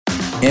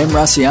Em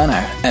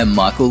Rusciano and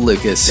Michael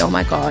Lucas. Oh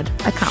my God,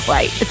 I can't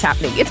wait. It's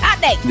happening. It's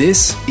happening.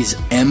 This is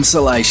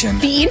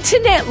Emsolation. The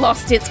internet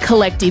lost its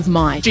collective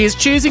mind. She is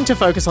choosing to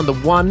focus on the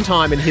one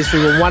time in history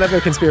where one of her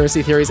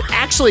conspiracy theories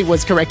actually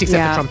was correct,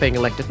 except for Trump being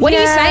elected. What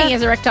are you saying? He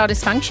has erectile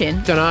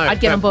dysfunction? Don't know.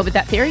 I'd get on board with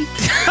that theory.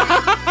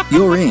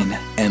 You're in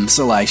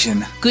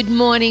Emsolation. Good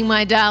morning,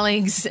 my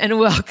darlings, and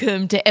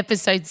welcome to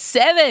episode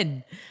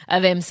 7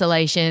 of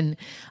Emsolation.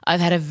 I've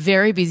had a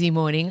very busy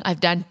morning. I've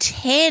done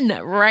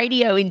 10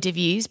 radio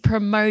interviews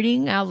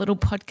promoting our little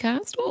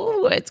podcast.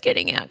 Oh, it's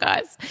getting out,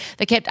 guys.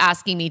 They kept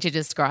asking me to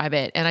describe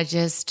it, and I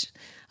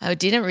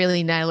didn't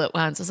really nail it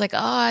once. I was like,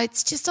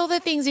 it's just all the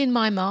things in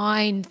my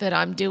mind that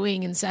I'm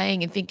doing and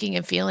saying and thinking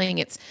and feeling.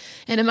 It's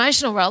an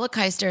emotional roller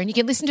coaster, and you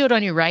can listen to it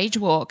on your rage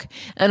walk.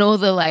 And all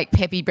the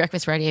peppy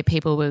breakfast radio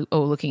people were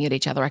all looking at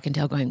each other, I can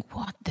tell, going,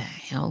 what the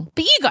hell?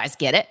 But you guys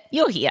get it.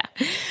 You're here.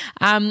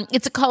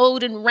 It's a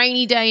cold and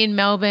rainy day in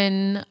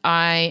Melbourne.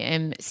 I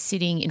am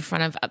sitting in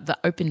front of the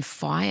open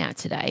fire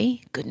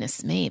today.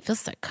 Goodness me, it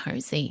feels so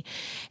cozy.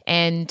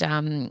 And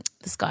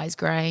the sky's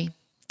grey.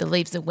 The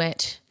leaves are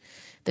wet.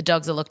 The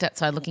dogs are looked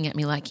outside looking at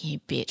me like, you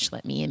bitch,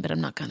 let me in, but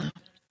I'm not gonna.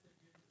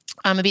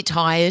 I'm a bit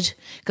tired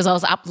because I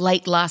was up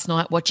late last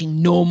night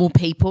watching Normal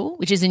People,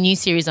 which is a new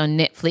series on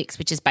Netflix,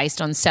 which is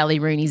based on Sally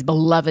Rooney's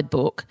beloved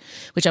book,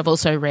 which I've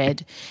also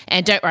read.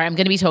 And don't worry, I'm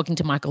going to be talking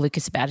to Michael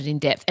Lucas about it in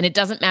depth. And it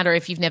doesn't matter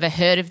if you've never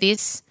heard of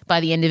this.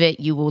 By the end of it,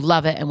 you will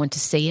love it and want to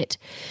see it,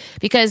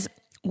 because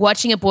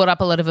watching it brought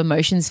up a lot of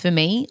emotions for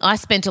me. I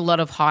spent a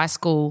lot of high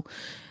school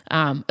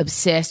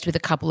obsessed with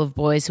a couple of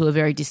boys who were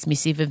very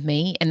dismissive of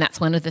me, and that's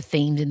one of the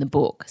themes in the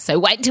book. So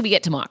wait until we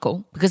get to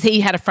Michael, because he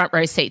had a front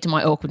row seat to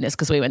my awkwardness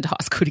because we went to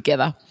high school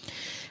together.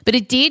 But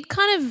it did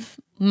kind of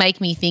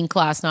make me think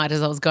last night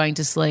as I was going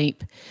to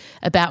sleep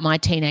about my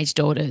teenage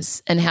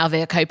daughters and how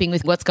they're coping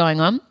with what's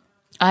going on.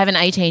 I have an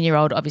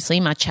 18-year-old,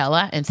 obviously,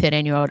 Marcella, and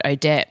 13-year-old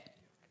Odette.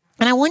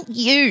 And I want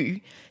you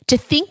to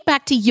think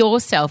back to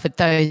yourself at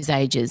those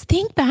ages.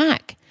 Think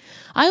back.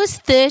 I was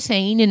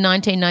 13 in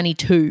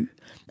 1992.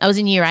 I was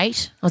in year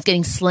 8. I was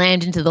getting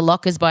slammed into the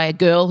lockers by a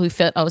girl who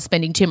felt I was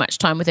spending too much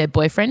time with her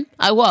boyfriend.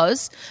 I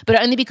was, but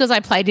only because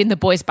I played in the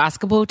boys'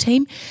 basketball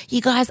team.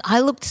 You guys, I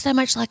looked so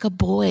much like a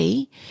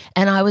boy,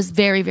 and I was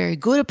very, very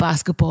good at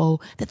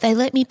basketball, that they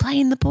let me play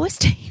in the boys'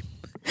 team.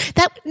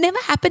 That would never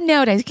happen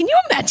nowadays. Can you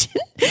imagine?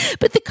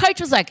 But the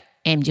coach was like,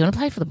 Em, do you want to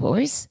play for the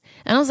boys?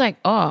 And I was like,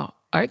 oh,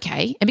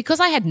 okay. And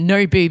because I had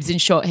no boobs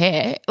and short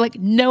hair,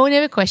 no one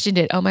ever questioned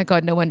it. Oh my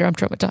God, no wonder I'm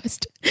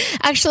traumatized.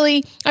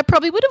 Actually, I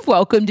probably would have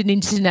welcomed an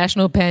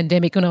international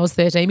pandemic when I was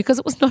 13 because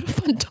it was not a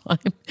fun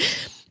time.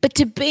 But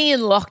to be in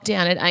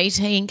lockdown at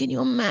 18, can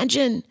you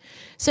imagine?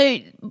 So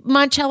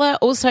Marcella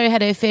also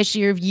had her fair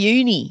share of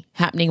uni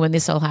happening when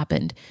this all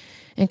happened.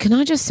 And can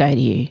I just say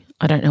to you,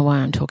 I don't know why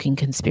I'm talking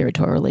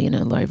conspiratorially in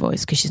a low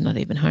voice because she's not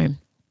even home.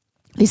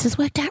 This has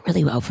worked out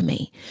really well for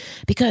me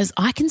because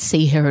I can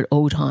see her at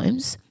all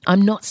times.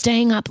 I'm not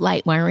staying up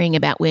late worrying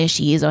about where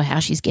she is or how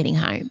she's getting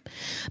home.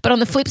 But on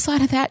the flip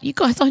side of that, you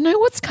guys, I know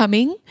what's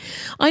coming.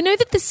 I know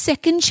that the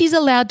second she's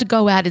allowed to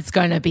go out, it's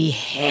going to be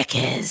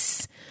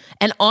heckers.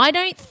 And I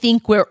don't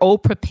think we're all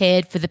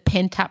prepared for the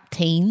pent-up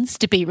teens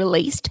to be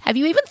released. Have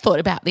you even thought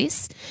about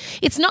this?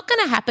 It's not going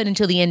to happen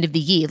until the end of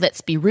the year,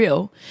 let's be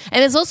real.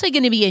 And there's also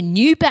going to be a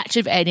new batch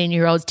of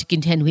 18-year-olds to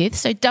contend with,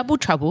 so double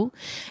trouble.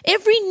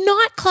 Every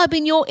nightclub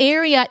in your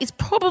area is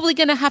probably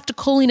going to have to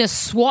call in a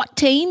SWAT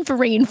team for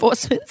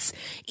reinforcements.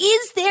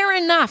 Is there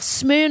enough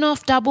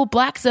Smirnoff Double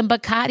Blacks and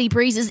Barcardi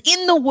Breezers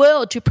in the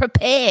world to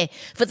prepare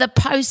for the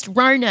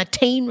post-Rona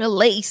teen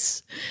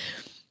release?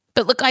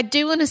 But look, I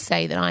do want to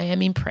say that I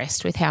am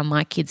impressed with how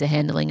my kids are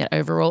handling it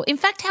overall. In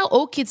fact, how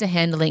all kids are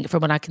handling it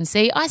from what I can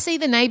see. I see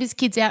the neighbours'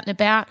 kids out and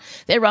about.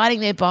 They're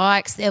riding their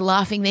bikes, they're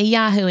laughing, they're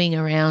yahooing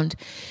around.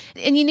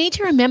 And you need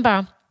to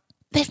remember,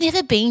 they've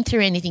never been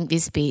through anything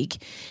this big,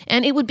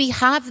 and it would be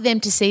hard for them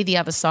to see the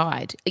other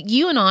side.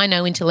 You and I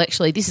know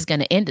intellectually this is going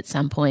to end at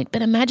some point,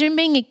 but imagine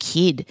being a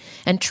kid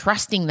and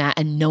trusting that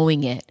and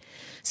knowing it.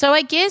 So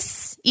I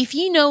guess if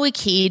you know a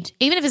kid,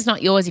 even if it's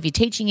not yours, if you're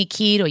teaching a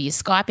kid or you're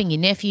Skyping your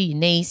nephew, your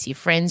niece, your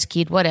friend's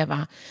kid,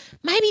 whatever,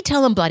 maybe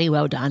tell them bloody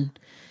well done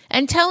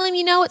and tell them,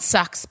 it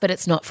sucks, but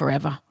it's not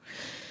forever.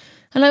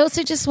 And I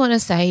also just want to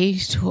say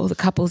to all the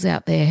couples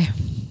out there,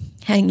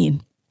 hang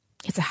in.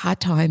 It's a hard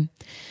time.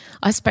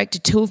 I spoke to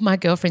 2 of my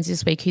girlfriends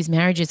this week whose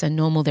marriages are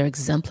normal. They're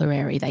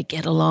exemplary. They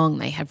get along.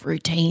 They have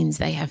routines.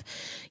 They have,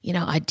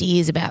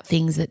 ideas about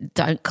things that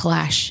don't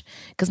clash.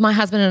 Because my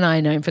husband and I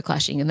are known for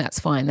clashing, and that's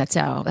fine. That's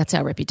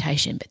our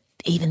reputation. But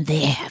even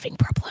they're having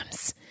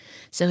problems.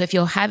 So if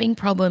you're having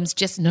problems,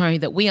 just know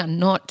that we are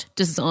not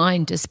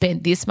designed to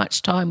spend this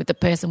much time with the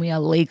person we are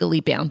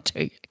legally bound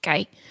to,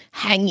 okay?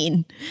 Hang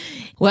in.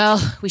 Well,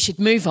 we should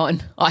move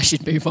on. I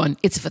should move on.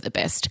 It's for the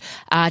best.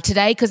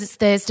 Today, because it's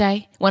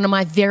Thursday, one of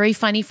my very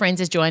funny friends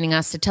is joining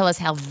us to tell us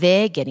how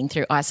they're getting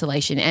through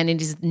isolation, and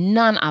it is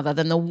none other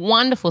than the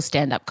wonderful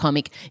stand-up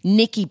comic,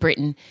 Nikki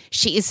Britton.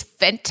 She is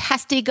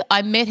fantastic.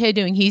 I met her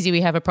doing Husey,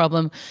 We Have a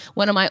Problem,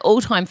 one of my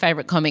all-time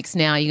favourite comics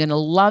now. You're going to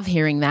love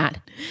hearing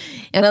that.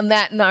 And on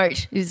that note,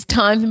 tonight it's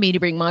time for me to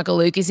bring Michael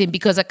Lucas in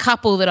because a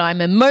couple that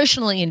I'm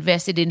emotionally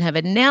invested in have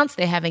announced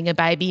they're having a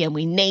baby and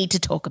we need to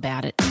talk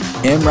about it.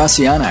 Em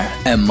Rusciano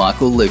and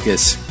Michael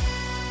Lucas.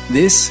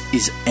 This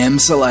is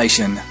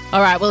Emsolation.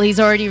 All right, well, he's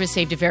already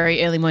received a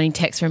very early morning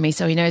text from me,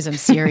 so he knows I'm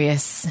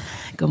serious.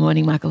 Good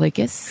morning, Michael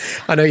Lucas.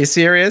 I know you're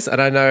serious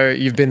and I know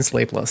you've been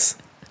sleepless.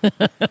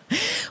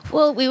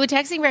 Well, we were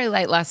texting very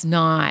late last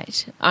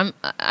night.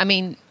 I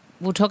mean,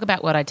 we'll talk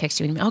about what I text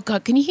you. Oh,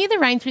 God, can you hear the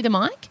rain through the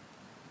mic?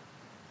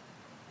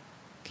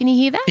 Can you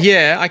hear that?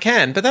 Yeah, I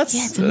can, but that's...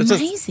 Yeah, it's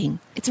amazing.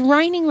 It's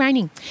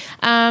raining.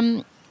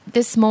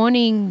 This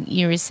morning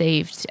you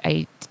received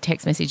a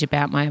text message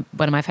about one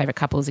of my favourite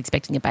couples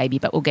expecting a baby,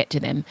 but we'll get to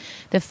them.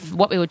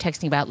 What we were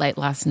texting about late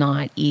last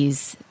night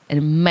is an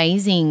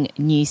amazing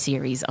new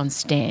series on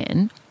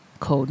Stan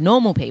called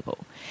Normal People.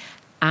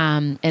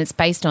 And it's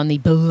based on the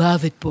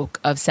beloved book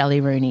of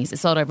Sally Rooney's. It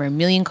sold over 1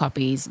 million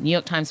copies, New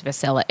York Times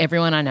bestseller.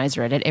 Everyone I know's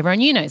read it.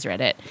 Everyone you know's read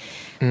it.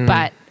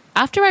 But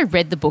after I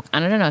read the book,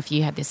 and I don't know if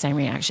you had the same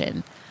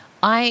reaction,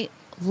 I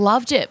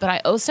loved it, but I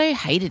also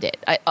hated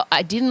it.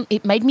 I didn't.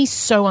 It made me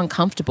so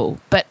uncomfortable,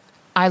 but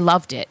I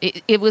loved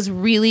it. I was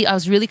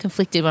really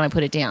conflicted when I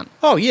put it down.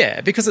 Oh yeah,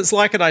 because it's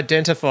like it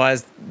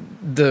identifies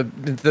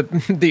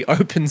the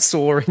open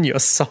sore in your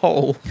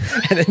soul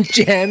and then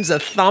jams a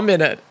thumb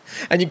in it.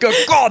 And you go,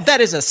 God,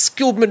 that is a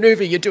skilled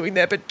maneuver you're doing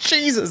there, but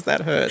Jesus,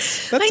 that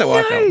hurts. That's how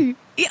I felt.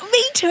 Yeah,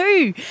 me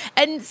too.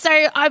 And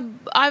so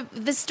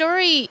the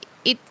story,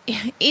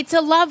 it's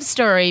a love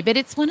story, but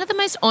it's one of the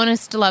most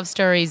honest love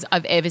stories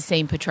I've ever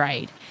seen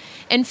portrayed.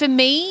 And for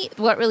me,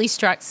 what really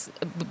strikes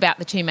about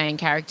the two main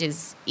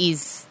characters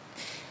is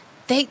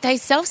they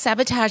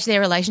self-sabotage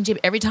their relationship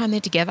every time they're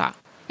together.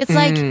 It's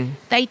like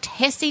they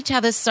test each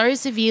other so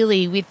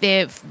severely with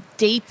their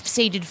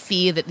deep-seated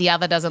fear that the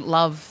other doesn't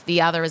love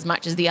the other as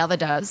much as the other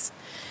does.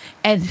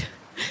 And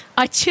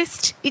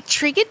it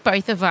triggered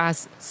both of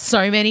us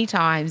so many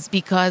times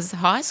because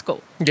high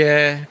school.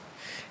 Yeah.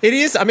 It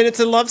is. I mean, it's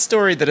a love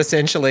story that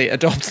essentially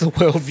adopts the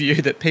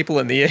worldview that people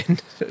in the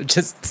end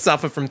just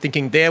suffer from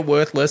thinking they're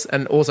worthless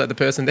and also the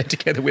person they're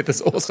together with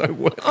is also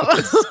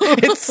worthless.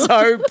 It's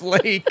so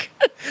bleak.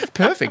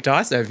 Perfect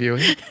ISO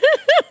viewing.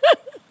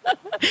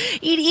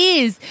 It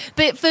is.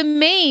 But for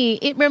me,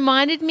 it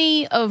reminded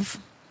me of,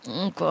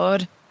 oh,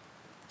 God,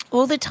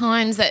 all the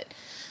times that,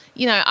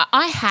 you know,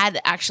 I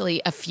had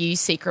actually a few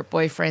secret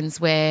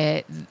boyfriends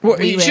where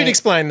you should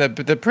explain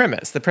the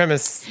premise. The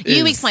premise is...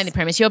 You explain the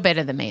premise. You're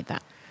better than me at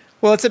that.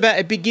 Well,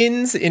 it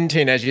begins in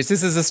teenage years.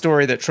 This is a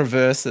story that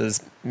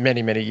traverses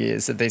many, many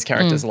years of these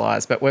characters'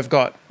 lives. But we've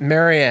got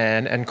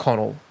Marianne and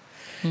Connell.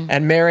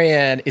 And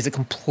Marianne is a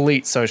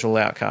complete social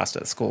outcast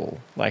at school.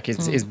 Like,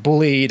 is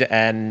bullied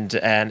and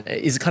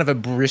is kind of a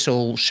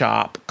brittle,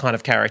 sharp kind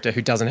of character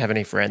who doesn't have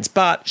any friends.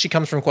 But she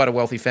comes from quite a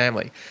wealthy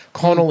family.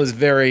 Connell is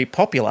very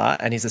popular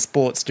and he's a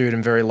sports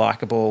student, very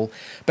likeable.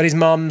 But his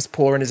mum's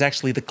poor and is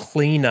actually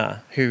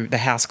the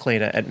house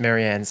cleaner at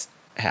Marianne's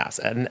house.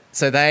 And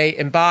so they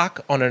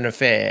embark on an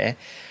affair,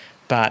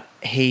 but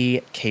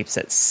he keeps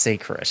it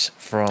secret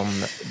from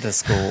the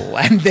school,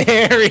 and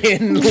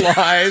therein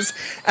lies.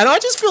 And I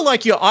just feel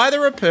like you're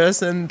either a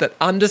person that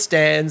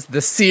understands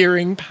the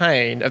searing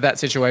pain of that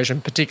situation,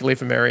 particularly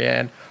for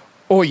Marianne,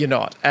 or you're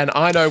not. And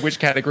I know which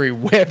category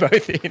we're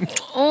both in.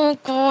 Oh,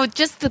 God,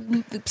 just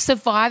the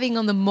surviving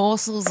on the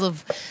morsels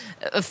of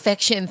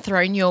affection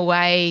thrown your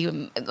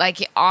way.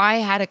 Like, I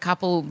had a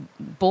couple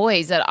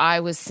boys that I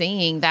was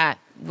seeing that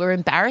were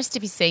embarrassed to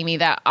be seeing me,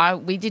 that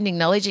we didn't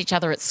acknowledge each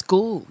other at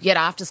school, yet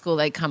after school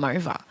they'd come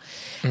over.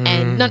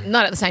 And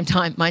not at the same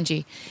time, mind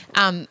you.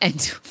 And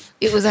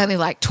it was only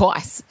like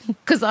twice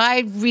because I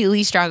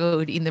really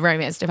struggled in the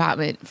romance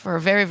department for a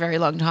very, very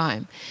long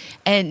time.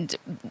 And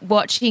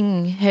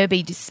watching her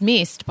be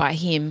dismissed by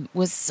him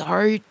was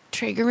so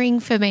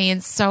triggering for me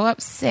and so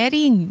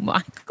upsetting,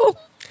 Michael.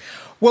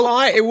 Well,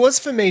 it was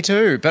for me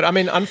too. But, I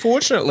mean,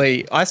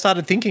 unfortunately, I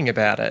started thinking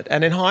about it.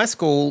 And in high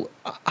school,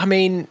 I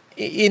mean,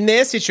 in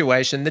their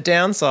situation, the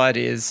downside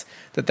is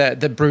that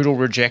the brutal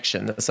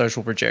rejection, the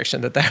social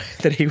rejection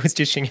that he was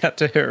dishing out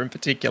to her in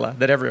particular,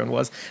 that everyone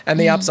was. And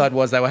the upside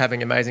was they were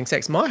having amazing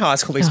sex. My high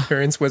school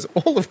experience was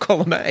all of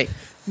column A,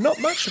 not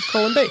much of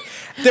column B.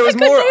 There was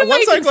more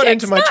once I got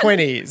into my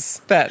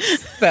 20s.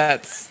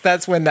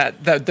 That's when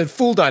the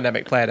full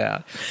dynamic played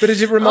out. But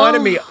it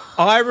reminded me.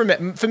 I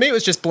remember, for me, it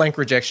was just blank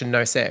rejection,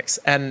 no sex,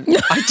 and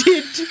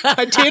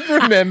I did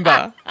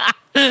remember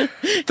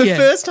the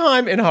first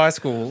time in high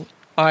school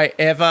I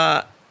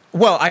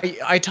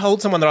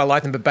told someone that I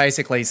liked them, but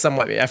basically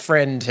a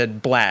friend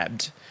had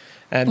blabbed,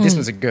 and this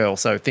was a girl,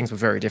 so things were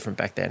very different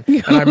back then.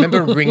 And I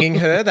remember ringing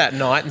her that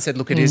night and said,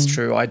 look, it is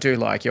true, I do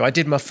like you. I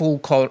did my full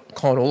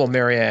Connell or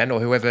Marianne or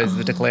whoever is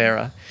the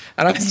declarer.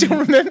 And I still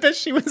remember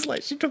she was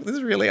like, she took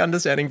this really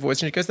understanding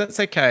voice and she goes, that's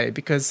okay,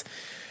 because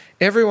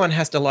everyone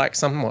has to like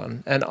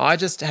someone, and I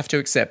just have to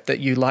accept that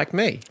you like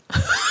me.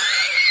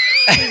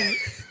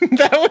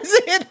 That was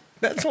it.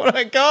 That's what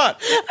I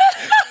got.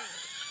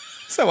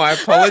 So I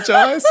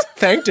apologised,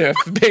 thanked her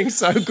for being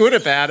so good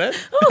about it,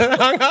 and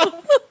hung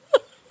up.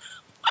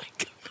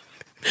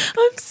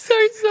 I'm so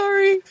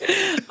sorry.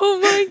 Oh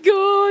my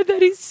God,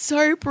 that is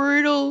so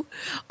brutal.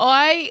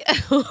 I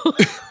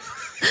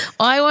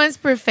once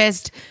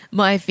professed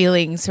my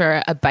feelings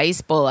for a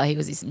baseballer. He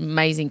was this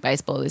amazing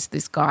baseballer,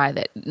 this guy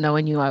that no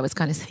one knew I was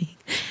kind of seeing.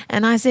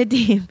 And I said to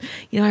him,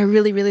 I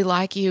really, really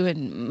like you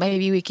and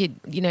maybe we could,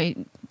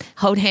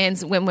 hold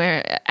hands when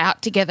we're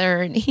out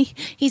together. And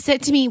he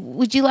said to me,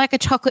 would you like a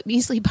chocolate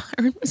muesli bar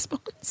in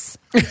response?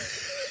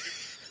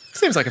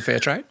 Seems like a fair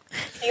trade.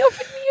 He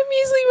offered me a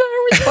muesli bar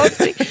in response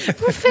to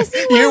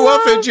professing my You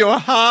love. offered your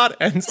heart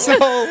and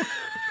soul.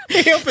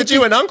 He offered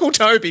you an Uncle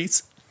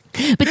Toby's.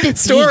 But the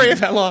Story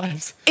of our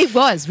lives. It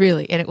was,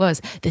 really, and it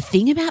was. The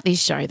thing about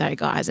this show, though,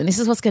 guys, and this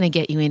is what's going to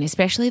get you in,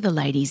 especially the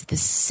ladies, the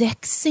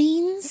sex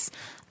scenes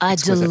are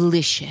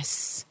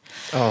delicious.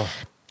 Oh.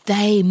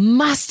 They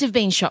must have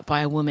been shot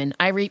by a woman.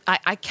 I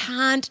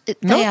can't.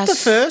 Not the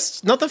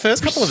first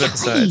couple of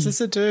episodes.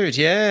 It's a dude,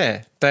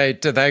 yeah. They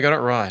got it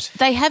right.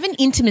 They have an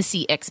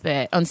intimacy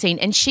expert on scene,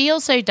 and she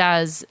also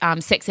does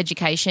sex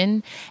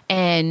education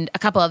and a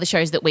couple other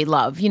shows that we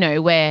love,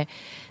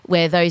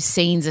 where those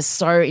scenes are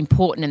so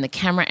important and the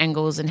camera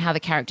angles and how the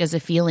characters are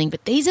feeling.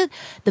 But these are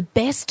the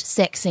best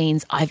sex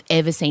scenes I've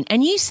ever seen.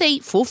 And you see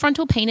full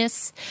frontal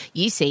penis,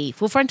 you see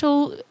full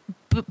frontal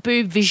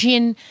boob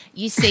vision,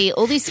 you see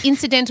all this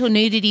incidental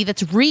nudity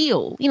that's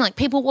real, like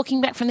people walking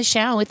back from the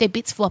shower with their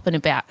bits flopping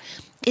about.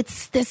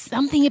 There's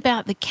something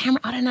about the camera,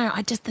 I don't know,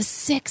 the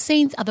sex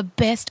scenes are the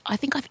best I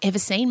think I've ever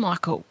seen,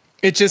 Michael.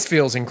 It just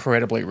feels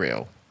incredibly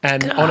real.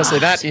 And honestly,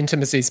 that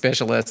intimacy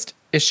specialist,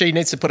 if she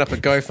needs to put up a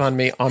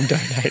GoFundMe, I'm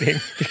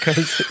donating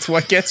because it's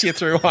what gets you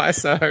through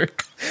ISO.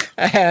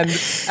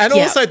 And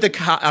also the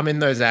cast,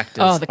 those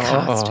actors. Oh, the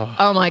cast.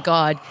 Oh, my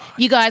God.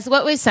 You guys,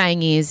 what we're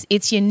saying is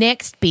it's your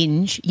next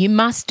binge. You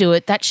must do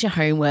it. That's your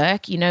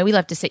homework. We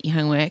love to set your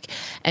homework.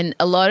 And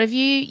a lot of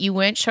you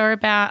weren't sure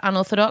about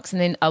Unorthodox,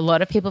 and then a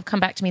lot of people have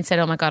come back to me and said,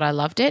 oh, my God, I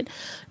loved it.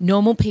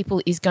 Normal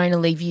People is going to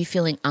leave you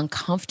feeling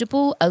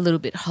uncomfortable, a little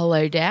bit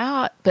hollowed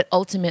out, but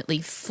ultimately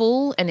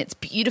full, and it's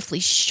beautifully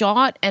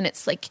shot, and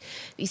it's like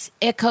this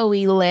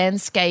echoey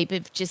landscape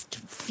of just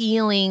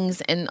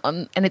feelings, and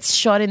it's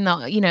shot in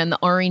the in the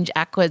orange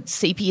aqua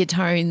sepia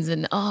tones,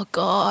 and oh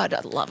God,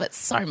 I love it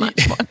so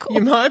much, Michael.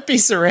 You might be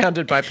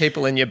surrounded by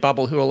people in your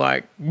bubble who are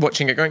like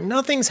watching it going,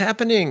 nothing's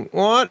happening.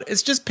 What?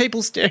 It's just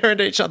people staring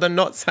at each other,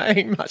 not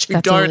saying much,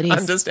 who don't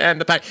understand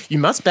the pain. You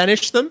must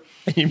banish them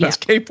and you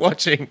must keep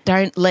watching.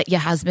 Don't let your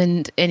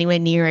husband anywhere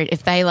near it.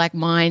 If they like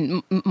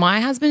mine,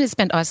 my husband has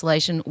spent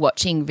isolation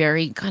watching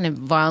very kind of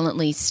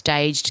violently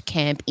staged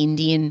camp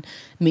Indian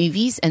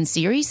movies and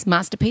series,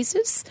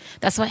 masterpieces.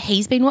 That's what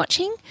he's been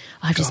watching.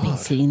 I've just been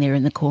sitting there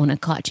in the corner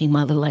clutching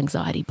my little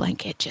anxiety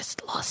blanket,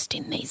 just lost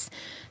in these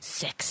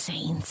sex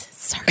scenes.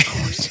 So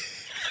good.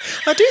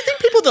 I do think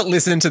people that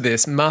listen to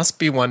this must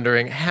be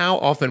wondering how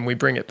often we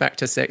bring it back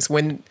to sex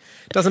when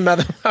doesn't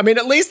matter. I mean,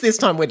 at least this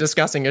time we're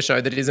discussing a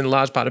show that is in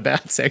large part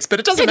about sex, but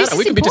it doesn't matter.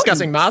 We could be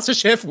discussing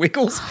MasterChef,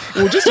 Wiggles.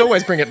 We'll just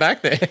always bring it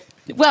back there.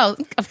 Well,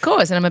 of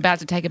course, and I'm about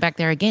to take it back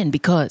there again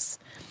because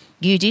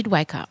you did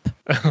wake up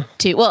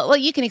to, well,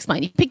 you can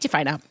explain. You picked your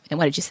phone up, and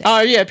what did you say?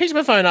 Oh, yeah, picked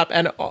my phone up,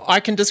 and I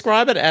can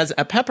describe it as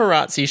a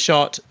paparazzi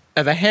shot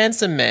of a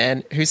handsome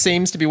man who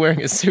seems to be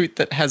wearing a suit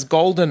that has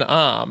golden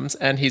arms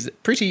and his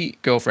pretty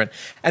girlfriend.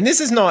 And this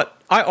is not,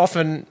 I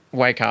often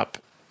wake up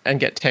and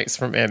get texts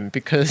from Em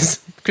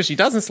because she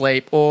doesn't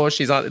sleep or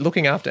she's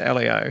looking after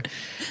Elio.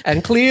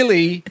 And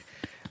clearly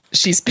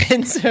she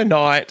spends her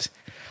night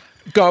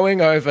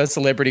going over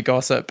celebrity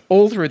gossip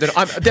all through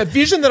the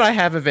vision that I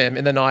have of Em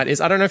in the night is,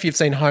 I don't know if you've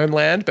seen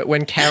Homeland, but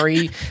when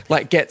Carrie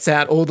gets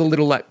out all the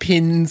little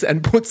pins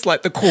and puts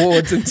the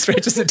cords and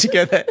stretches it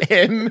together,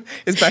 Em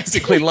is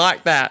basically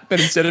like that,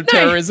 but instead of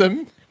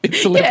terrorism,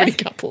 it's celebrity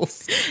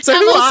couples. So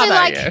who are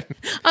they? Em?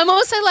 I'm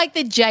also like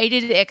the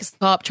jaded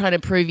ex-cop trying to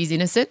prove his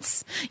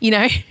innocence,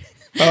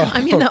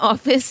 I'm in the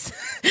office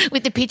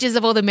with the pictures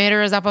of all the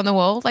murderers up on the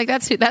wall.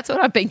 That's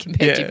what I've been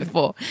compared to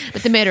before.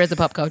 But the murderers are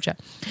pop culture.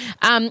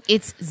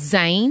 It's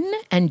Zayn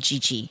and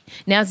Gigi.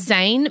 Now,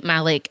 Zayn,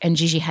 Malik and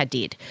Gigi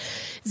Hadid.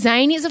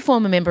 Zayn is a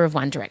former member of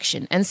One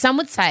Direction, and some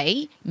would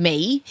say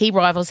he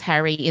rivals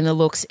Harry in the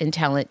looks and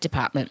talent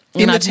department.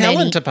 In the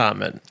talent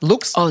department?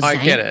 Looks,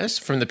 I get it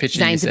from the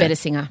picture Zayn's a better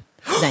singer.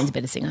 Zayn's a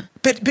better singer.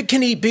 But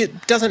can he be,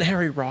 doesn't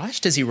Harry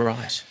write? Does he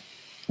write?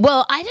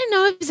 Well, I don't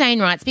know if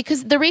Zayn writes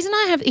because the reason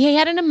he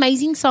had an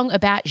amazing song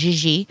about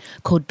Gigi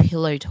called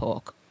Pillow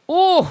Talk.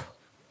 Oh,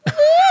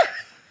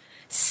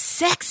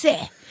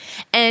 sexy.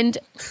 And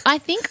I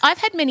think I've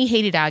had many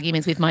heated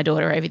arguments with my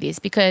daughter over this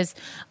because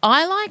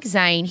I like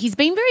Zayn. He's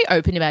been very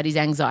open about his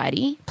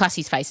anxiety, plus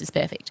his face is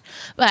perfect.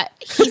 But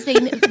he's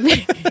been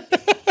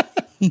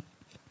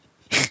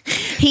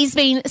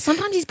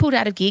sometimes he's pulled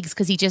out of gigs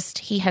because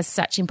he has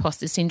such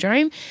imposter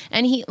syndrome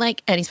and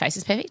and his face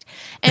is perfect.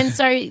 And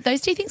so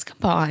those two things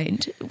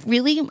combined,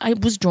 really I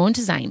was drawn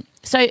to Zayn.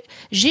 So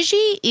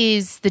Gigi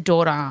is the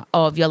daughter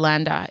of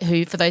Yolanda,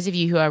 who, for those of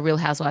you who are Real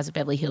Housewives of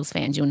Beverly Hills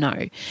fans, you'll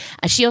know.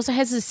 She also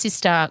has a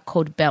sister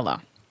called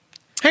Bella.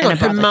 Hang on,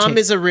 her mum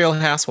is a Real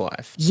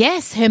Housewife?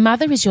 Yes, her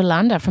mother is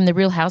Yolanda from the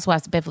Real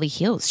Housewives of Beverly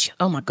Hills.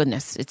 Oh, my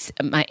goodness.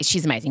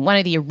 She's amazing. One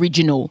of the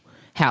original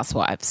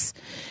housewives.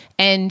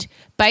 And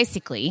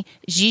basically,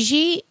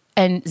 Gigi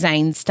and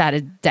Zayn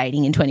started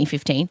dating in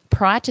 2015.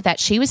 Prior to that,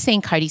 she was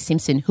seeing Cody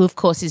Simpson, who, of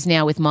course, is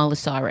now with Miley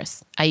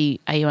Cyrus. Are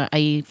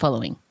you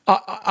following?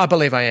 I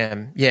believe I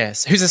am,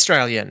 yes. Who's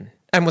Australian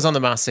and was on The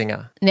Masked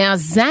Singer. Now,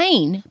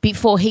 Zayn,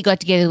 before he got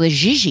together with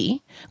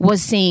Gigi,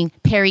 was seeing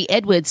Perry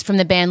Edwards from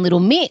the band Little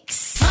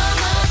Mix. Mama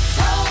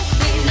told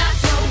me not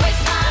to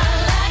waste my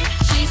life.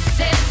 She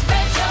said,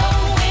 spread your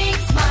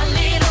wings, my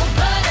little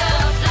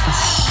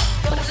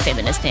butterfly. What a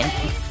feminist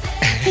anthem.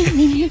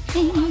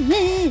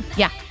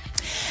 Yeah.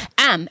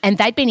 And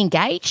they'd been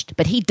engaged,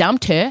 but he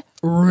dumped her,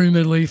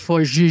 rumouredly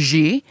for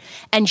Gigi,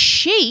 and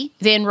she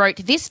then wrote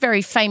this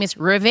very famous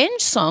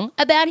revenge song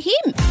about him.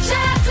 Shout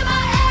out to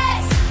my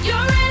ex, you're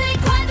really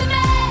quite the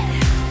man.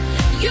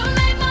 You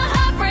made my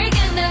heart break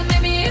and that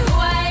made me who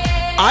I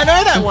am. I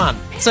know that one.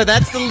 So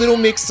that's the Little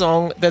Mix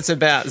song that's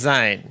about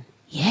Zayn.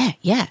 Yeah,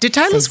 yeah. Did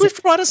Taylor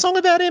Swift write a song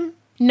about him?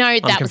 No,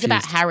 that was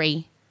about confused.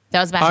 Harry.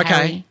 That was about Okay.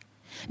 Harry.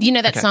 You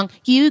know that song,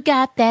 You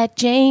Got That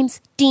James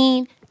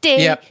Dean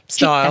Day. Yep,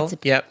 style.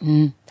 That's Yep.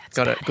 That's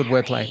Got it. Good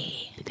wordplay.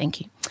 Harry. Thank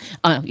you.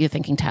 Oh, you're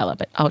thinking Taylor,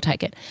 but I'll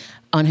take it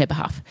on her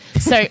behalf.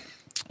 So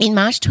in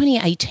March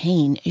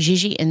 2018,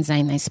 Gigi and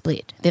Zayn, they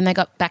split. Then they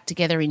got back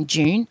together in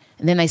June,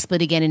 and then they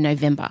split again in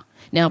November.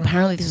 Now,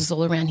 apparently this was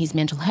all around his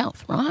mental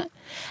health, right?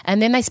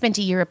 And then they spent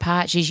a year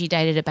apart. Gigi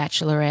dated a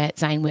bachelorette.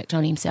 Zayn worked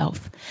on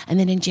himself. And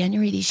then in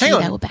January this year,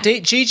 they were back.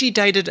 Gigi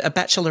dated a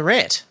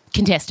bachelorette?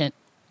 Contestant.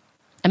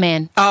 A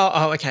man.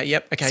 Oh, okay,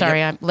 yep, okay. Sorry,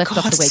 yep. I left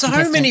off the word so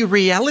contestant. many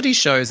reality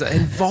shows are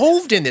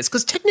involved in this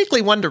because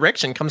technically One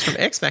Direction comes from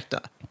X Factor.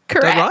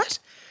 Correct. Is that right?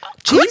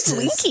 Good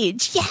Jesus.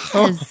 linkage, yes.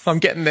 Oh, I'm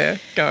getting there.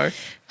 Go.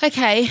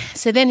 Okay,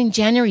 so then in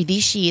January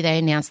this year, they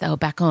announced they were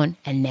back on,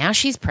 and now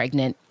she's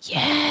pregnant.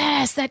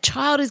 Yes, that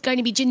child is going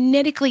to be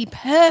genetically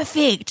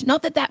perfect.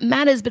 Not that that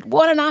matters, but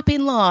what an up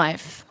in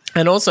life.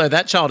 And also,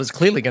 that child is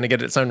clearly going to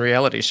get its own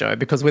reality show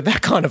because with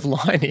that kind of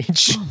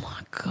lineage, Oh,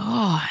 my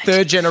God.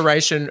 third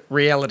generation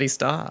reality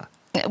star.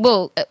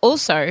 Well,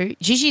 also,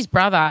 Gigi's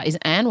brother is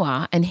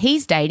Anwar, and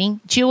he's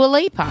dating Dua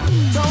Lipa.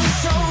 Don't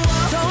show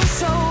up, don't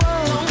show up,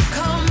 don't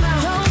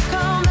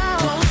come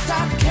out, won't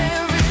stop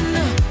caring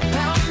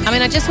about me. I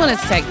mean, I just want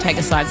to take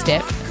a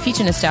sidestep.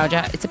 Future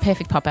Nostalgia, it's a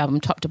perfect pop album,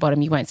 top to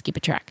bottom. You won't skip a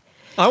track.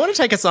 I want to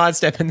take a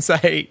sidestep and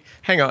say,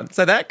 hang on,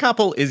 so that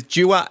couple is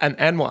Dua and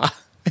Anwar.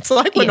 It's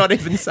like we're not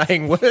even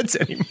saying words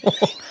anymore.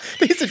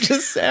 These are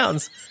just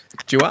sounds.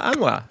 Dua,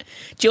 Anwar.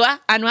 Dua,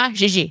 Anwar,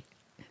 Gigi.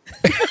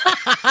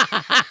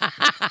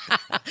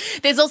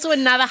 There's also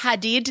another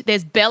Hadid.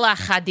 There's Bella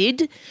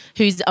Hadid,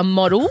 who's a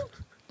model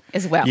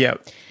as well.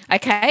 Yep.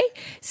 Okay,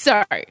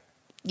 so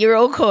you're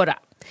all caught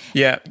up.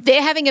 Yeah.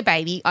 They're having a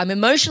baby. I'm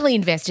emotionally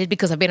invested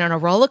because I've been on a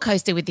roller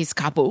coaster with this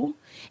couple.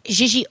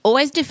 Gigi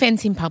always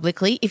defends him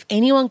publicly. If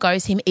anyone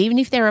goes him, even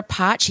if they're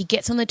apart, she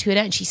gets on the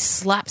Twitter and she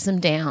slaps them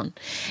down.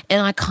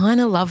 And I kind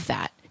of love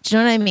that. Do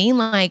you know what I mean?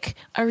 Like,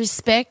 I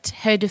respect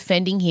her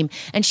defending him.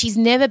 And she's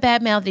never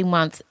badmouthed him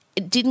once.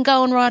 Didn't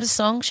go and write a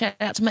song. Shout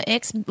out to my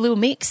ex, Little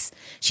Mix.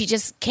 She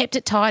just kept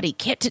it tidy,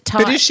 kept it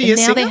tight. But is she and a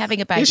now singer? they're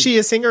having a baby. Is she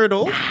a singer at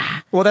all? Nah.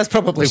 Well, that's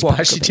probably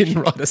why she didn't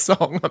write a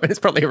song. I mean, it's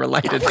probably a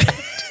related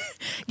fact.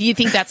 Do you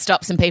think that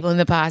stopped some people in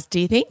the past? Do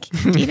you think?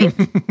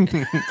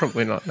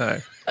 Probably not, no.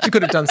 She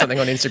could have done something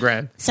on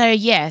Instagram. So,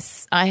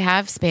 yes, I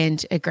have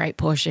spent a great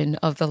portion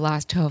of the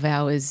last 12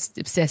 hours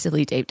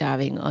obsessively deep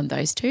diving on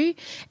those two.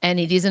 And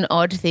it is an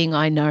odd thing,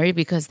 I know,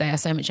 because they are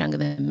so much younger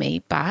than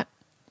me. But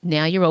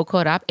now you're all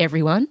caught up,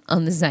 everyone,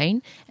 on the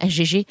Zayn and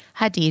Gigi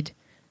Hadid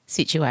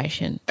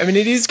situation. I mean,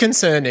 it is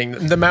concerning.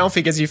 The male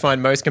figures you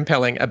find most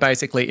compelling are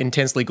basically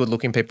intensely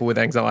good-looking people with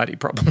anxiety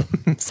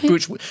problems,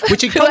 which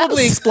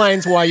probably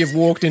explains why you've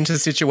walked into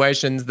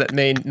situations that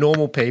mean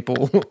normal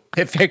people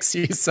affects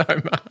you so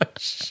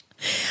much.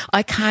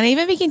 I can't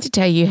even begin to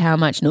tell you how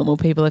much normal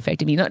people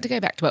affected me. Not to go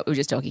back to what we were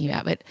just talking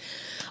about, but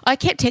I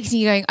kept texting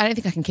you going, I don't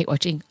think I can keep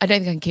watching. I don't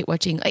think I can keep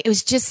watching. Like, it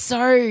was just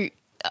so,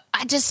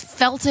 I just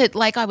felt it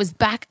like I was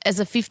back as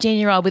a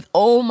 15-year-old with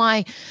all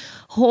my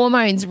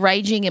hormones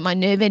raging and my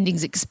nerve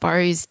endings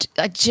exposed.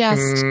 But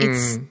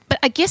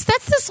I guess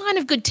that's the sign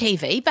of good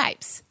TV,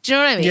 babes. Do you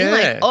know what I mean?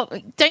 Yeah.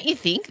 Like, don't you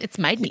think? It's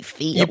made me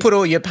feel. You put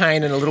all your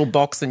pain in a little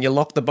box and you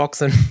lock the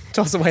box and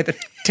toss away the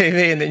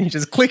TV and then you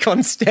just click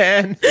on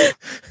Stan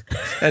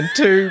and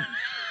two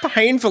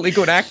painfully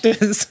good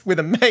actors with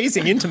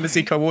amazing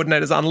intimacy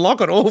coordinators unlock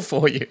it all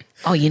for you.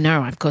 Oh, you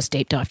know, I of course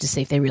deep dive to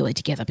see if they're really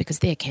together because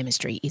their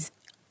chemistry is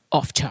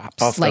off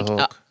charts. Off the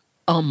hook.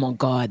 Oh my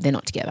God, they're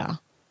not together.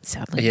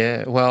 Sadly.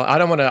 Yeah, well, I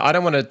don't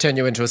want to turn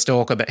you into a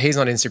stalker, but he's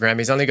on Instagram.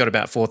 He's only got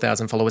about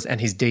 4,000 followers,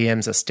 and his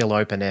DMs are still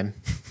open.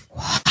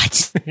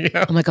 What?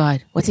 Yeah. Oh my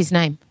God, what's his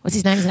name? What's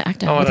his name as an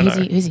actor? Oh, I don't know.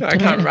 Who's he? I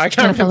can't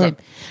follow remember. him.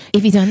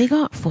 If he's only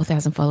got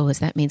 4,000 followers,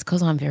 that means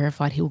because I'm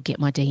verified, he'll get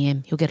my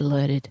DM. He'll get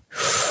alerted.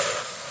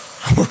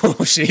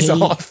 Oh, she's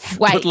off.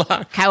 Wait, Good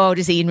luck. how old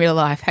is he in real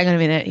life? Hang on a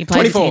minute. He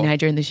plays 24. a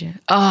teenager in the show.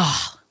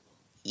 Oh,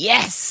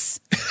 yes.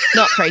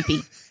 Not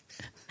creepy.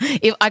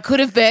 If I could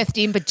have birthed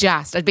him, but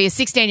I'd be a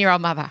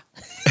 16-year-old mother.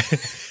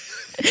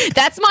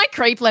 That's my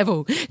creep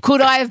level.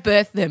 Could I have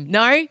birthed them?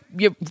 No?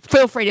 You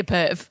feel free to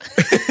perv.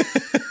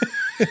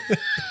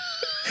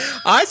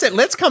 I said,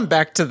 let's come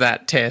back to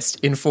that test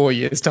in 4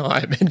 years'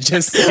 time and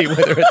just see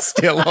whether it's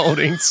still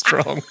holding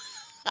strong.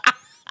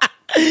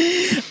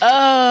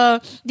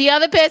 The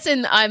other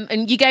person,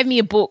 and you gave me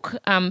a book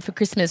for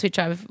Christmas, which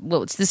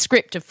it's the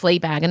script of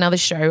Fleabag, another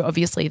show,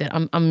 obviously, that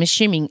I'm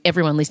assuming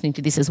everyone listening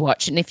to this has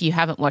watched. And if you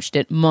haven't watched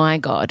it, my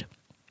God.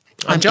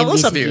 I'm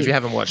jealous of you if you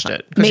haven't watched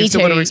it, because Me you still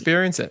too. want to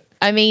experience it.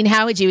 I mean,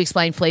 how would you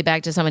explain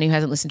Fleabag to someone who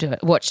hasn't listened to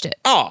it, watched it?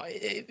 Oh,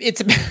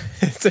 it's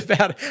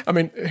about, I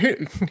mean,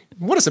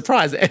 what a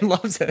surprise. Anne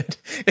loves it.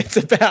 It's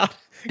about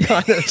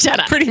kind of Shut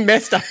up. pretty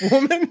messed up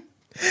woman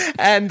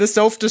and the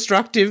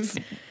self-destructive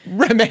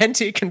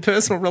romantic and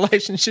personal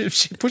relationships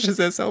she pushes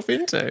herself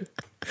into.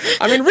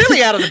 I mean,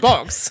 really out of the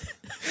box.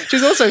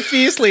 She's also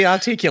fiercely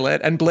articulate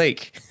and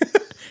bleak.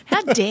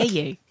 How dare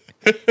you?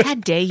 How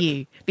dare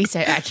you be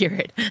so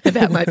accurate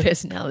about my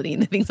personality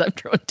and the things I'm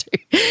drawn to?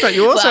 But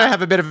you also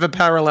have a bit of a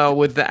parallel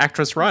with the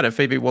actress-writer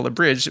Phoebe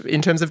Waller-Bridge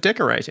in terms of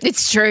decorating.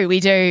 It's true, we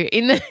do.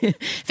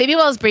 Phoebe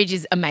Waller-Bridge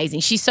is amazing.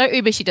 She's so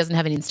uber she doesn't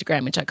have an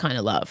Instagram, which I kind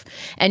of love.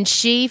 And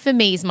she, for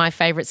me, is my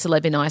favourite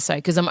celeb in ISO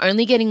because I'm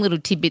only getting little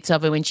tidbits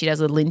of her when she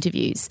does little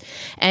interviews.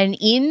 And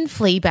in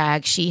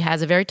Fleabag, she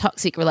has a very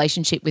toxic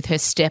relationship with her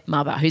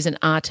stepmother, who's an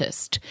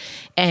artist.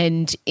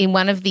 And in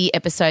one of the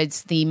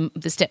episodes, the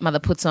stepmother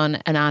puts on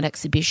an art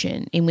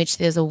exhibition in which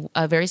there's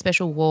a very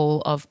special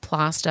wall of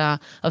plaster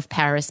of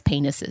Paris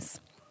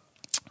penises.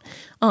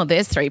 Oh,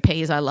 there's 3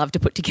 Ps I love to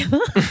put together.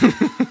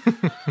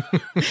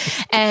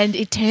 And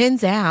it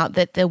turns out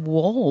that the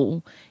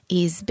wall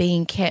is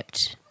being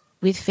kept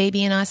with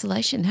Phoebe in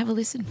isolation. Have a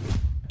listen.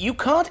 You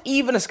can't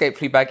even escape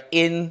Fleabag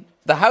in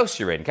the house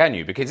you're in, can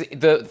you? Because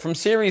from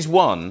series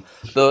 1,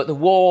 the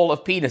wall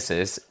of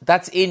penises,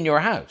 that's in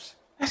your house.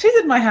 She's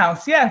in my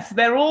house, yes.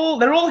 They're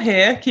all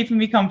here, keeping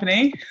me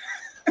company.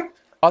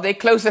 Are they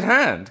close at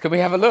hand? Can we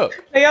have a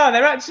look? They are.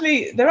 They're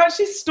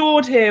actually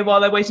stored here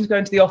while they're waiting to go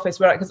into the office.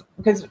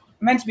 Because I'm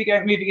meant to be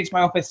moving into my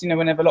office,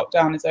 whenever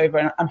lockdown is over,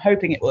 and I'm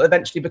hoping it will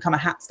eventually become a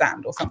hat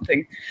stand or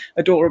something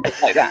adorable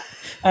like that.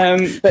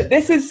 But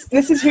this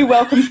is who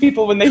welcomes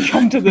people when they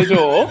come to the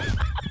door.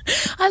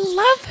 I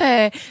love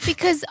her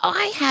because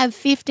I have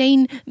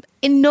 15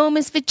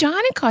 enormous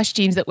vagina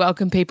costumes that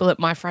welcome people at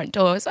my front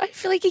door. So I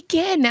feel like,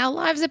 again, our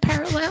lives are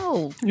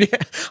parallel. Yeah.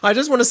 I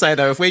just want to say,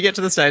 though, if we get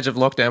to the stage of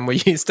lockdown where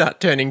you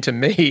start turning to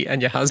me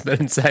and your husband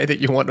and say that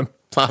you want a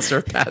plaster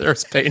of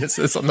Paris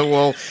penises on the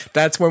wall,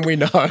 that's when we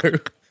know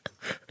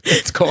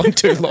it's gone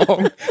too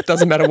long.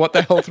 Doesn't matter what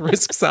the health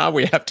risks are,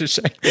 we have to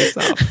shake this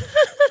up.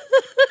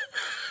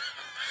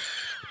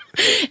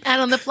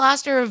 And on the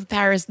plaster of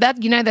Paris,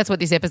 that's what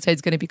this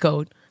episode's going to be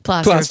called.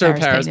 Plaster of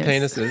Paris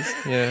penises,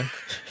 yeah.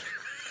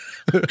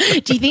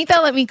 Do you think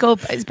they'll let me call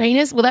his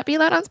penis? Will that be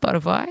allowed on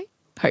Spotify?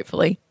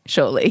 Hopefully.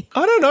 Surely.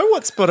 I don't know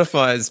what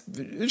Spotify's...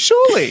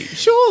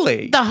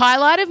 Surely. The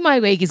highlight of my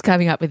week is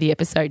coming up with the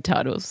episode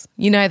titles.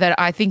 You know that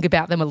I think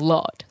about them a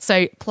lot.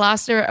 So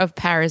Plaster of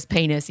Paris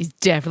Penis is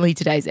definitely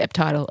today's ep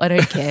title. I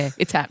don't care.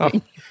 It's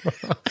happening.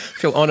 I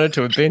feel honoured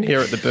to have been here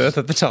at the birth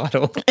of the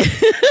title.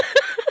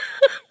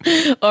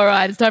 All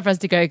right, it's time for us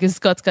to go because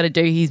Scott's got to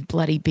do his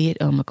bloody bit.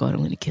 Oh, my God, I'm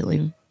going to kill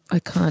him. I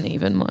can't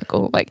even,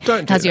 Michael.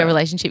 How's your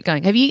relationship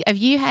going? Have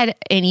you had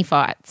any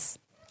fights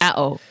at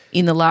all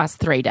in the last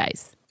 3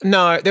 days?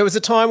 No, there was a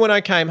time when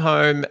I came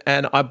home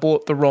and I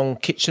bought the wrong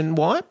kitchen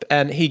wipe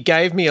and he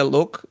gave me a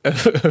look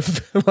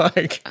of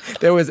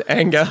there was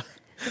anger,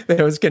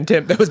 there was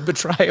contempt, there was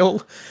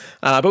betrayal,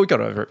 but we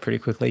got over it pretty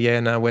quickly. Yeah,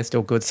 no, we're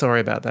still good. Sorry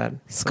about that.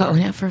 Scott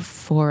went out for a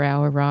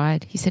 4-hour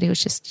ride. He said he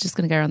was just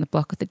going to go around the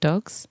block with the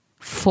dogs.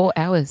 4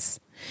 hours.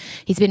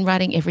 He's been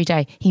riding every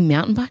day. He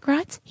mountain bike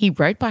rides, he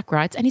road bike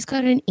rides, and he's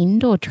got an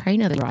indoor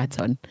trainer that he rides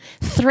on.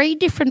 3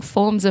 different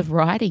forms of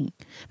riding.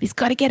 But he's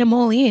got to get them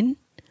all in.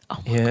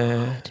 Oh, my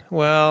God.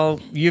 Well,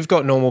 you've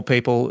got normal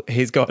people.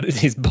 He's got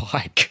his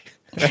bike.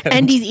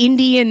 And his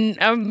Indian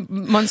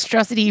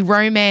monstrosity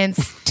romance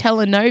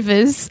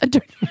telenovas. I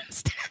don't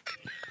understand.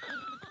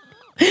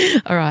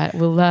 All right,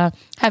 we'll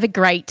have a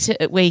great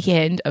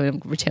weekend. I'm going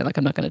to pretend like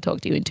I'm not going to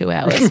talk to you in 2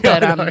 hours.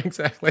 But, no,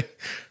 exactly.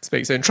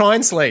 Speak soon. Try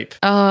and sleep.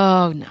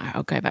 Oh, no,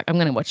 I'll go back. I'm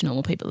going to watch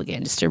Normal People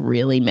again just to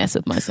really mess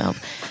with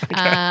myself. Okay.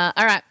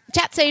 All right,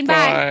 chat soon.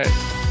 Bye.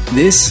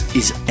 This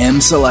is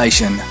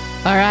Emsolation.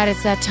 All right,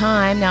 it's that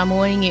time. Now, I'm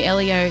warning you,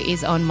 Elio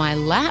is on my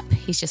lap.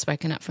 He's just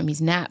woken up from his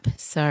nap,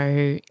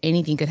 so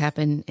anything could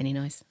happen, and he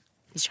knows.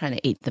 He's trying to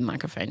eat the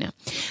microphone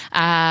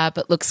now.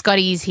 But look,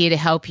 Scotty is here to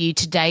help you.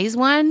 Today's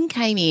one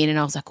came in and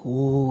I was like,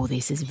 oh,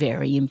 this is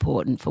very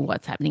important for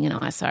what's happening in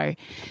ISO.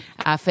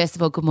 First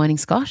of all, good morning,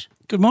 Scott.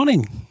 Good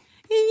morning.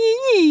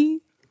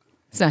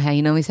 It's not how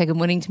you normally say good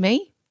morning to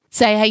me.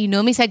 Say how you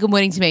normally say good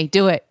morning to me.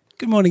 Do it.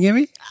 Good morning,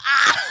 Emmy.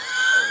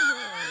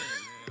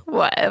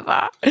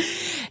 Whatever.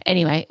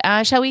 Anyway,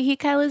 shall we hear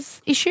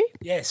Kayla's issue?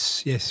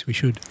 Yes, we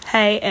should.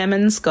 Hey, Em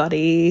and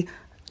Scotty.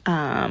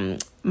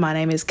 My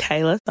name is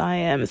Kayla. I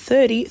am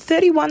 30,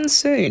 31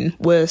 soon.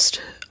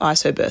 Worst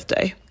ISO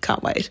birthday.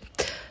 Can't wait.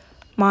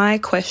 My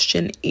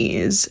question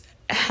is,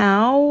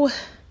 how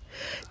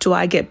do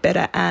I get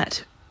better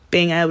at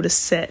being able to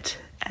set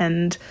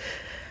and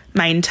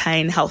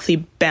maintain healthy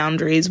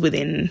boundaries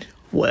within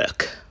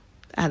work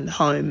and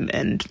home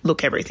and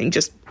everything,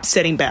 just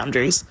setting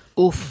boundaries?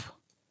 Oof.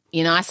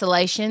 In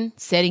isolation,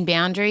 setting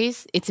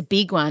boundaries, it's a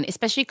big one,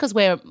 especially because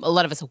a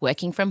lot of us are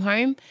working from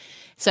home.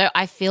 So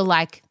I feel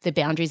like the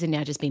boundaries are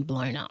now just being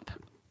blown up.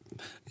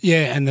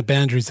 Yeah, and the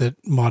boundaries that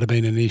might have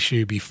been an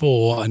issue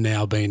before are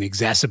now being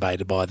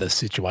exacerbated by the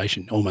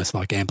situation, almost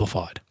like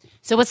amplified.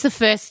 So what's the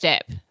first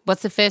step?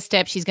 What's the first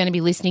step? She's going to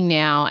be listening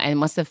now, and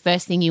what's the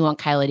first thing you want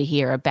Kayla to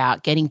hear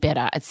about getting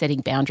better at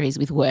setting boundaries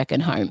with work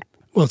and home?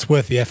 Well, it's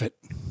worth the effort.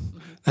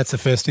 That's the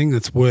first thing.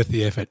 That's worth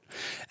the effort.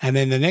 And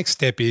then the next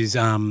step is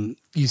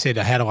you said,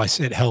 how do I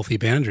set healthy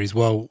boundaries?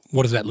 Well,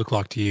 what does that look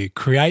like to you?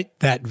 Create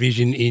that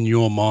vision in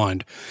your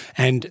mind.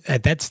 And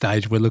at that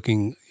stage, we're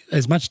looking,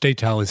 as much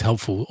detail is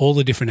helpful, all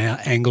the different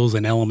angles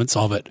and elements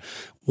of it.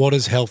 What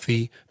does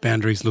healthy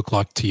boundaries look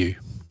like to you?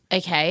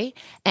 Okay.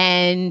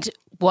 And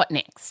what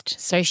next?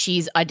 So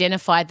she's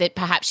identified that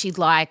perhaps she'd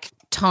like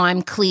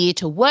time clear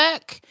to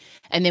work,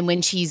 and then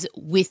when she's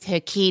with her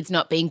kids,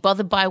 not being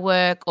bothered by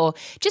work, or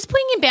just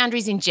putting in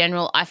boundaries in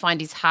general, I find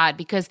is hard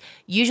because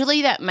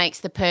usually that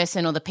makes the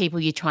person or the people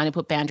you're trying to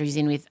put boundaries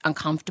in with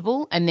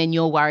uncomfortable, and then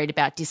you're worried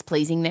about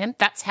displeasing them.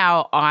 That's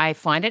how I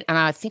find it, and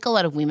I think a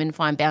lot of women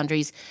find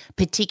boundaries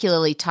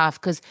particularly tough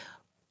because,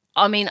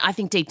 I mean, I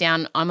think deep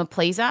down I'm a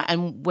pleaser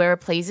and we're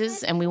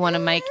pleasers and we want to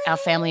make our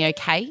family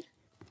okay.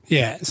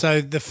 Yeah,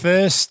 so the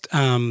first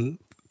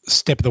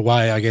step of the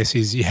way, I guess,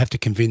 is you have to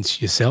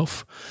convince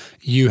yourself.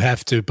 You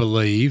have to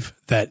believe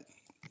that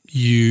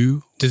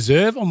you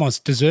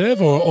almost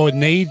deserve or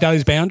need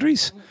those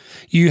boundaries.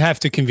 You have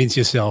to convince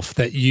yourself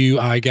that you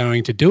are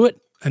going to do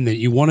it and that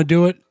you want to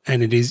do it,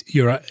 and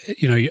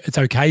it's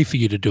okay for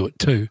you to do it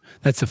too.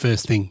 That's the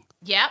first thing.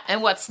 Yeah,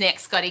 and what's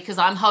next, Scotty? Because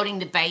I'm holding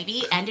the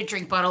baby and a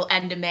drink bottle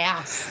and a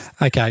mouse.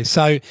 Okay,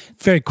 so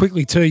very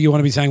quickly too, you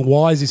want to be saying,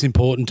 why is this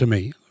important to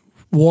me?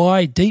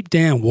 Why, deep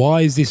down,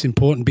 why is this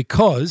important?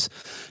 Because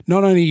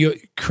not only you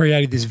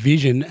created this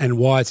vision and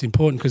why it's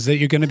important, because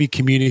you're going to be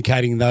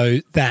communicating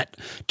that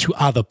to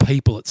other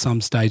people at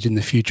some stage in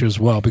the future as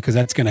well, because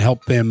that's going to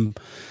help them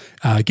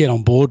get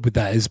on board with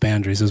that as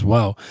boundaries as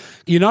well.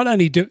 You're not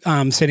only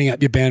setting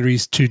up your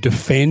boundaries to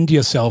defend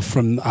yourself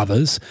from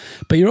others,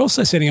 but you're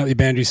also setting up your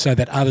boundaries so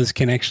that others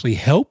can actually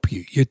help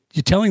you. You're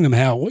telling them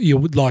how you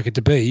would like it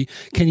to be.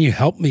 Can you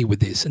help me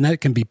with this? And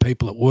that can be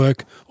people at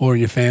work or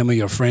in your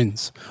family or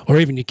friends or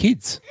even your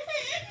kids.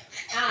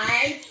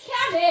 I'm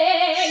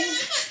coming.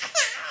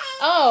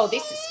 Oh,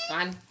 this is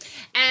fun.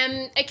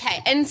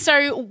 Okay, and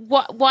so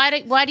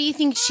why do you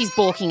think she's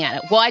balking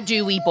at it? Why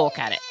do we balk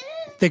at it?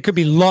 There could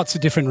be lots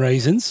of different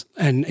reasons,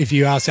 and if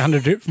you ask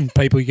 100 different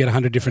people, you get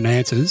 100 different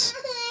answers.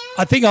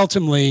 I think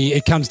ultimately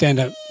it comes down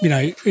to,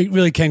 it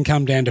really can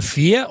come down to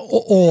fear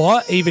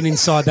or even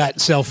inside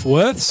that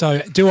self-worth.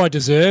 So do I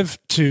deserve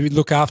to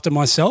look after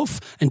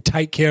myself and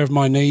take care of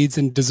my needs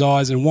and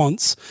desires and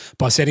wants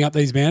by setting up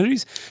these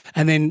boundaries?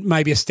 And then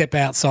maybe a step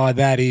outside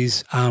that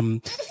is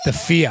the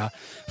fear,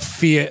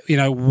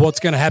 what's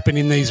going to happen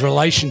in these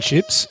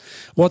relationships?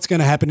 What's going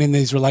to happen in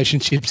these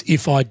relationships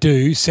if I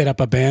do set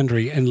up a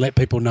boundary and let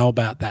people know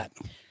about that?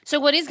 So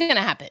what is going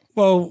to happen?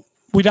 Well,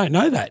 we don't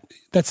know that.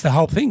 That's the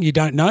whole thing. You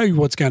don't know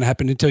what's going to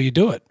happen until you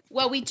do it.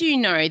 Well, we do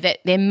know that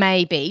there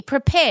may be.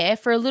 Prepare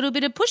for a little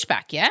bit of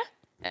pushback, yeah?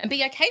 And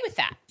be okay with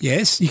that.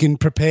 Yes, you can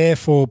prepare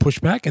for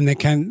pushback, and there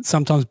can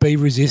sometimes be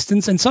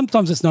resistance, and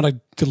sometimes it's not a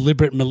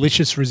deliberate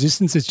malicious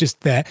resistance. It's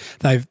just that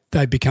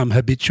they've become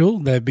habitual.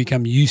 They've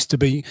become used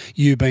to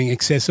you being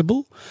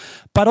accessible.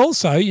 But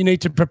also you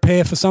need to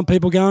prepare for some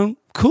people going,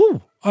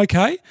 cool,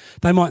 okay.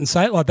 They mightn't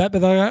say it like that, but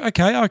they go,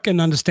 okay, I can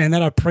understand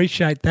that. I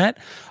appreciate that.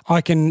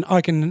 I can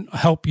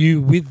help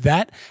you with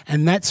that.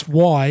 And that's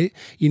why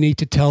you need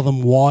to tell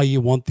them why you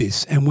want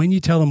this. And when you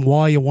tell them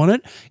why you want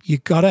it,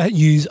 you've got to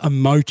use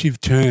emotive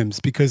terms,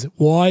 because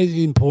why is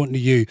it important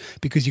to you?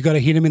 Because you've got to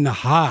hit them in the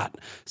heart,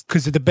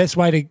 because the best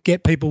way to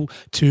get people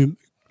to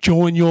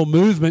join your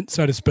movement,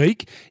 so to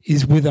speak,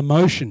 is with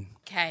emotion.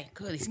 Okay,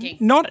 good. He's getting...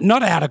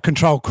 Not out of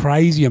control,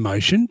 crazy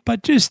emotion,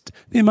 but just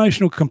the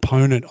emotional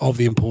component of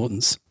the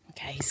importance.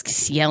 Okay,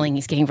 he's yelling.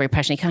 He's getting very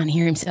passionate. He can't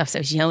hear himself, so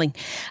he's yelling.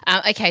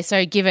 Okay,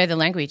 so give her the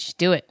language.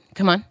 Do it.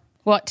 Come on.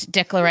 What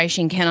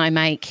declaration can I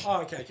make?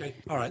 Oh, okay.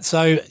 All right.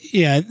 So,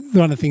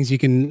 one of the things you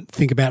can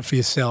think about for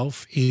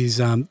yourself is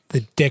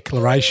the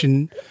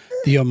declaration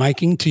that you're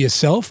making to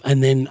yourself,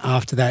 and then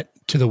after that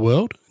to the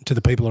world, to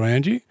the people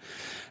around you.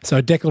 So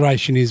a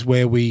declaration is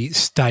where we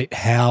state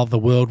how the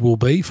world will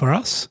be for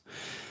us.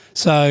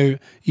 So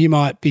you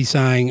might be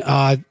saying,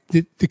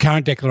 the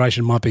current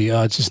declaration might be,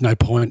 it's just no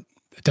point.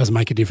 It doesn't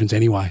make a difference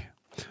anyway.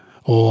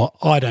 Or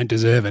I don't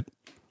deserve it,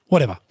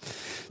 whatever.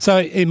 So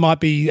it might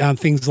be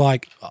things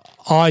like,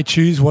 I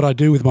choose what I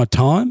do with my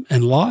time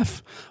and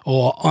life,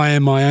 or I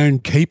am my own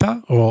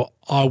keeper, or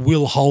I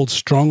will hold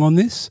strong on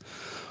this,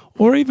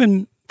 or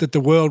even that the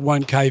world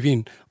won't cave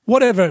in.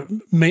 Whatever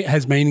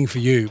has meaning for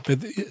you,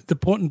 but the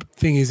important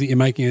thing is that you're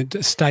making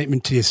a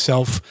statement to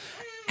yourself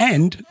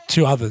and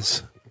to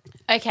others.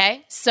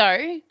 Okay,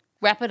 so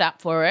wrap it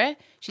up for her.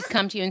 She's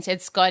come to you and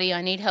said, Scotty,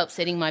 I need help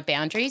setting my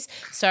boundaries.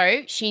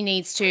 So she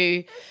needs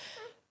to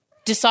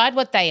decide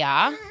what they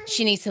are.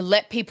 She needs to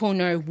let people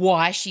know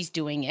why she's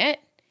doing it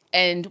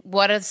and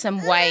what are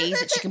some ways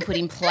that she can put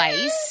in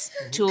place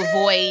to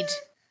avoid,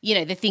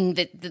 the thing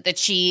that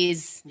she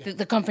is,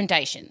 the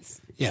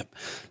confrontations. Yep.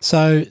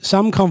 So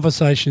some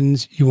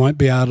conversations you won't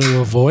be able to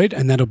avoid,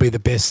 and that'll be the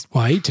best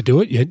way to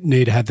do it. You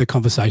need to have the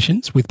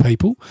conversations with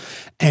people,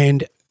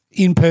 and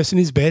in person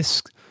is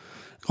best.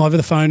 Over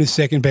the phone is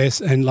second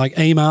best, and like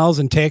emails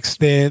and texts,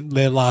 they're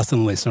last on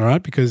the list, all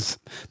right, because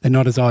they're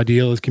not as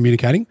ideal as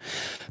communicating.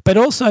 But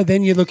also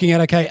then you're looking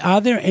at, okay, are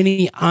there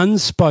any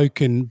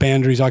unspoken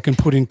boundaries I can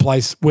put in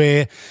place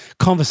where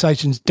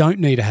conversations don't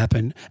need to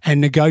happen and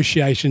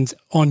negotiations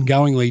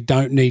ongoingly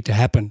don't need to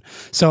happen?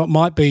 So it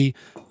might be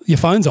your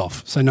phone's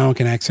off so no one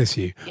can access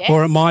you. Yes.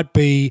 Or it might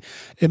be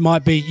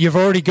you've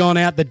already gone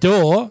out the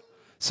door,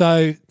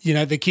 so,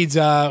 the kids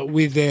are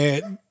with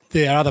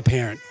their other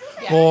parent.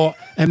 Yeah. Or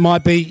it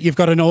might be you've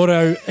got an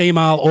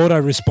email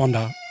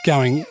autoresponder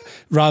going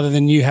rather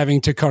than you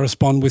having to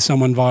correspond with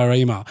someone via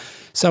email.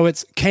 So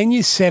it's, can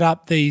you set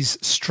up these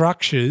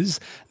structures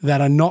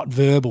that are not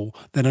verbal,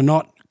 that are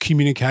not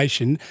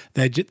communication,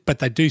 but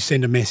they do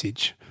send a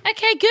message?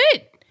 Okay,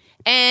 good.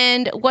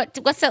 And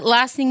what's that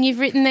last thing you've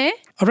written there?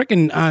 I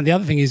reckon the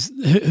other thing is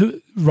who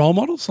role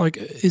models. Like,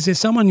 is there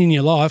someone in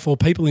your life or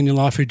people in your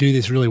life who do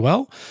this really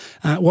well?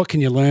 What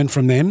can you learn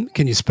from them?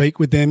 Can you speak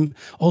with them?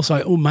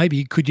 Also, or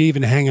maybe could you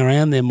even hang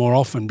around them more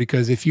often?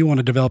 Because if you want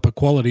to develop a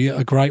quality,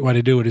 a great way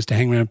to do it is to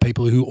hang around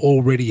people who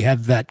already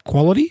have that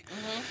quality.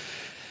 Mm-hmm.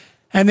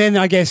 And then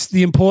I guess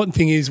the important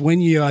thing is when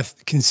you are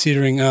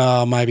considering,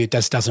 maybe it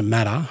just doesn't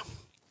matter,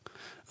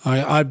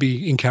 I'd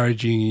be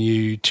encouraging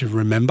you to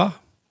remember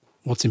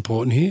what's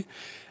important here.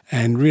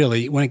 And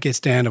really, when it gets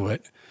down to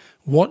it,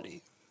 what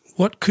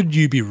could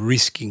you be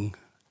risking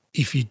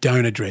if you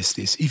don't address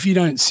this? If you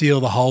don't seal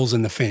the holes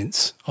in the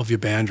fence of your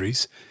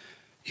boundaries,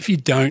 if you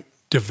don't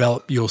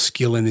develop your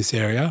skill in this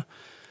area,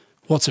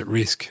 what's at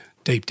risk?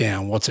 Deep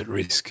down, what's at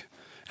risk?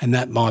 And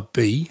that might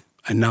be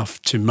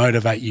enough to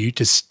motivate you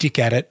to stick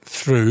at it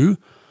through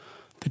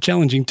the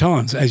challenging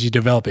times as you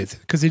develop it,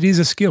 because it is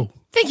a skill.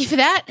 Thank you for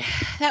that.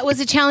 That was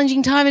a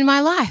challenging time in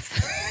my life.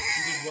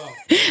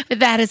 But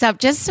that is up,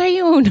 just so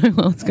you all know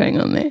what's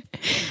going on there.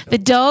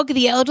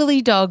 The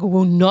elderly dog,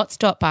 will not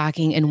stop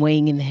barking and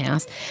weeing in the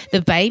house. The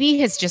baby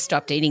has just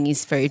stopped eating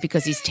his food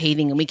because he's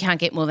teething and we can't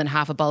get more than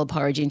half a bowl of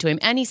porridge into him.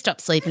 And he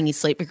stopped sleeping, he's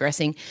sleep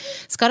regressing.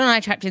 Scott and I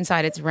are trapped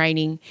inside, it's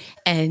raining.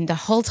 And the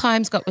whole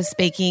time Scott was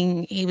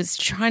speaking, he was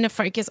trying to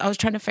focus. I was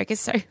trying to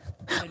focus. So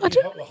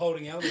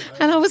holding Elio.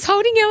 And I was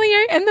holding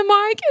Elio and the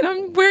mic and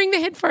I'm wearing the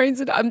headphones.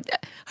 And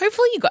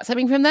hopefully you got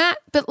something from that.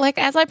 But like,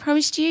 as I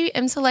promised you,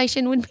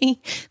 Emsolation would be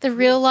the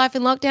real life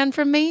in lockdown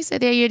from me. So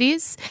there it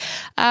is.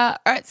 All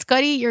right,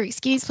 Scotty, your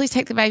excuse. Please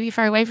take the baby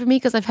far away from me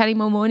because I've had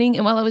him all morning.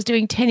 And while I was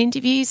doing 10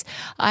 interviews,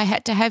 I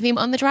had to have him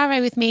on the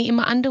driveway with me in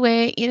my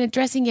underwear in a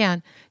dressing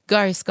gown.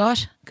 Go,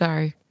 Scott,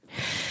 go.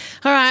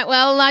 All right,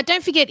 well,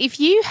 don't forget, if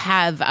you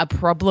have a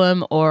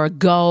problem or a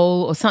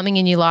goal or something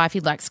in your life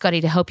you'd like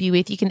Scotty to help you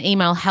with, you can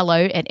email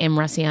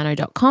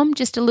hello@mrussiano.com.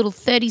 Just a little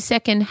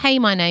 30-second, hey,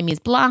 my name is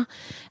blah,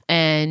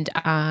 and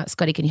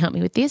Scotty, can you help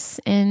me with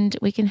this? And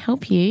we can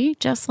help you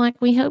just like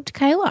we helped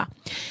Kayla.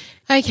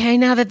 Okay,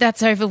 now that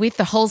that's over with,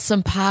 the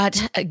wholesome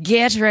part,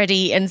 get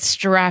ready and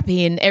strap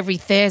in. Every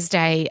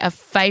Thursday, a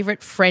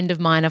favourite friend of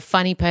mine, a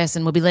funny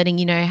person, will be letting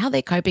you know how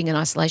they're coping in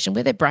isolation,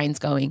 where their brain's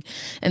going.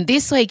 And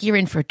this week, you're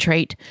in for a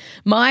treat.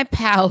 My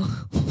pal,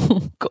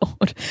 oh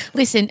God.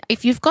 Listen,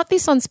 if you've got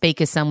this on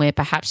speaker somewhere,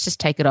 perhaps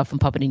just take it off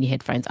and pop it in your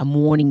headphones. I'm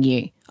warning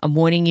you. I'm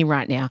warning you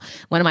right now.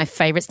 One of my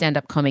favourite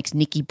stand-up comics,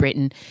 Nikki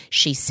Britton,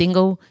 she's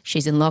single,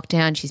 she's in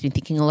lockdown, she's been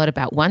thinking a lot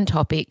about one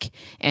topic,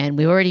 and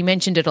we already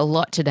mentioned it a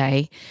lot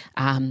today.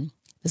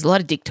 There's a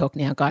lot of dick talk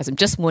now, guys. I'm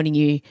just warning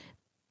you,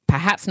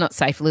 perhaps not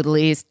safe for little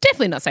ears,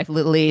 definitely not safe for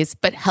little ears,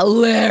 but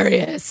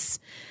hilarious.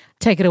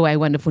 Take it away,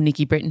 wonderful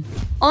Nikki Britton.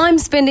 I'm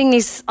spending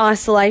this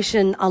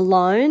isolation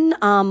alone.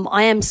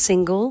 I am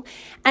single,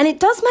 and it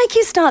does make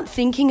you start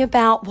thinking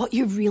about what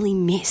you really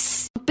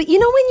miss. But you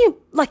know when you,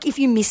 like if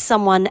you miss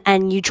someone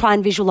and you try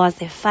and visualise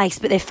their face,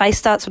 but their face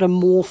starts sort of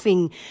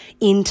morphing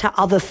into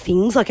other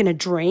things, like in a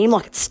dream,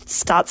 like it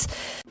starts...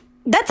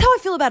 That's how I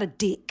feel about a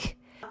dick.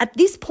 At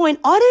this point,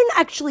 I don't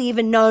actually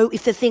even know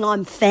if the thing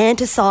I'm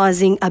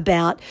fantasising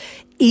about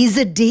is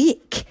a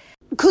dick.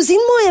 Because in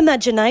my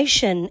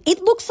imagination,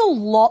 it looks a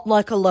lot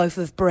like a loaf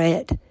of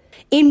bread,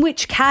 in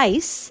which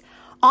case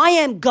I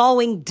am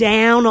going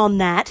down on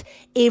that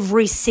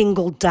every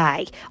single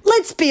day.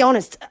 Let's be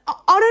honest,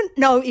 I don't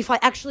know if I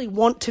actually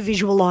want to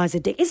visualise a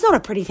dick. It's not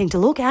a pretty thing to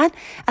look at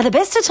the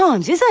best of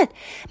times, is it?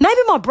 Maybe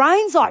my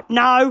brain's like,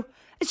 no,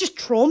 it's just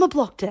trauma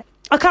blocked it.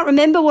 I can't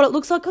remember what it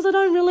looks like because I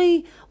don't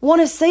really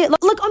want to see it.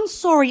 Look, I'm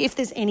sorry if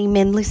there's any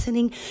men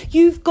listening.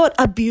 You've got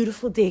a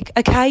beautiful dick,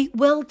 okay?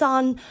 Well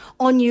done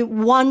on you.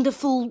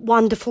 Wonderful,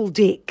 wonderful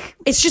dick.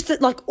 It's just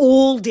that, like,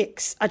 all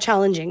dicks are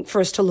challenging for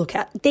us to look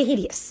at. They're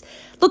hideous.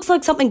 Looks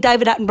like something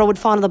David Attenborough would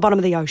find on the bottom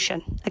of the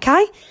ocean,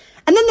 okay?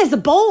 And then there's the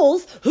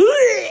balls.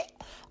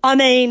 I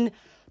mean,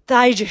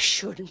 they just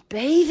shouldn't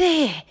be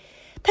there.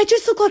 They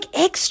just look like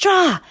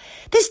extra.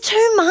 There's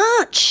too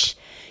much.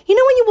 You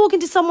know when you walk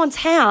into someone's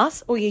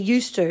house, or you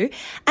used to,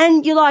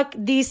 and you're like,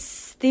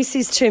 this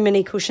is too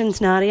many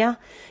cushions, Nadia.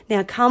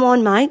 Now, come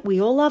on, mate.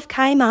 We all love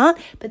Kmart,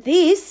 but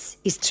this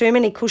is too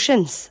many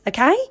cushions,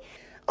 okay?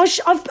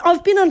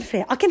 I've been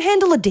unfair. I can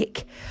handle a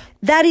dick.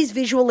 That is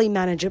visually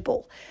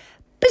manageable.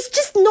 But it's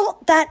just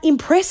not that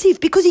impressive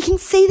because you can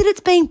see that it's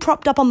being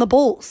propped up on the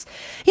balls.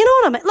 You know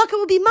what I mean? Like, it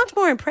would be much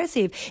more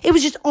impressive. It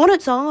was just on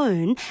its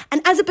own,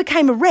 and as it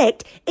became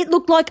erect, it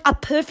looked like a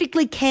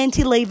perfectly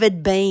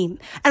cantilevered beam.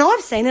 And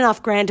I've seen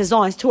enough grand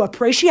designs to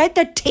appreciate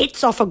the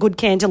tits off a good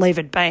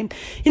cantilevered beam.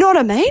 You know what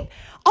I mean?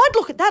 I'd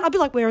look at that, I'd be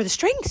like, where are the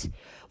strings?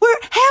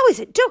 How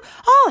is it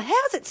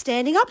how's it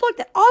standing up like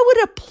that? I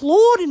would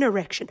applaud an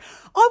erection.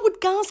 I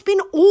would gasp in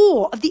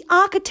awe of the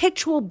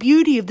architectural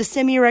beauty of the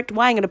semi-erect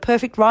wang at a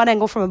perfect right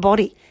angle from a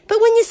body.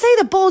 But when you see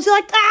the balls, you're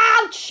like,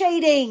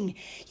 cheating.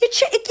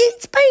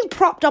 It's being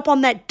propped up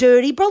on that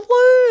dirty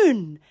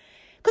balloon.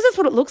 Because that's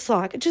what it looks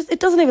like. It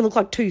doesn't even look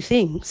like two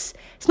things.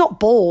 It's not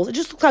balls. It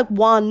just looks like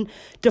one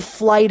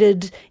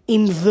deflated,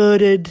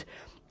 inverted,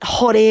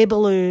 hot air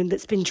balloon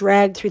that's been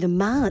dragged through the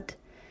mud.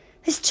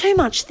 There's too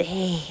much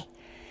there.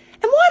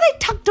 And why are they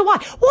tucked away?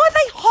 Why are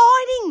they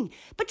hiding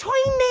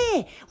between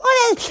there?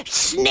 Why are they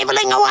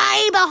snivelling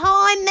away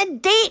behind the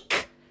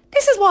dick?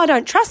 This is why I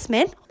don't trust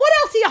men. What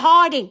else are you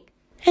hiding?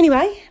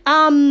 Anyway,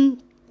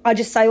 I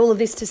just say all of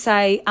this to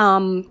say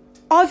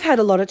I've had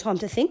a lot of time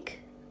to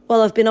think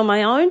while I've been on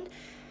my own.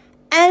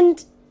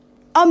 And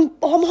I'm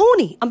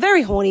horny. I'm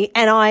very horny.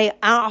 And I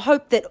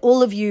hope that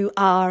all of you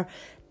are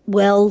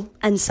well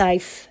and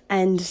safe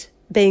and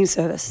being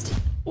serviced.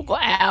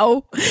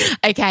 Wow.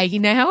 Okay, you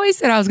know how I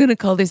said I was going to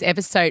call this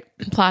episode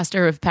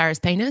Plaster of Paris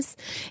Penis?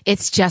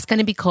 It's just going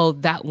to be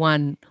called That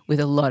One with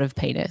a Lot of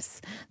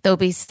Penis. There'll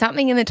be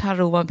something in the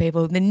title to want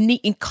people. The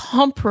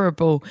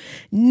incomparable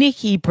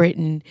Nikki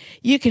Britton.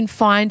 You can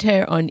find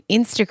her on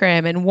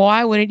Instagram, and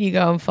why wouldn't you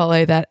go and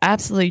follow that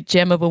absolute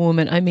gem of a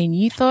woman? I mean,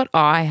 you thought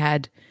I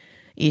had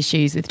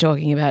issues with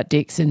talking about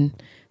dicks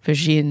and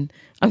vagin.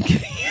 I'm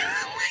kidding.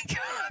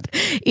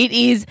 It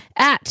is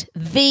at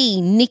the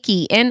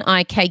Nikki,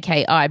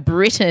 Nikki Britton,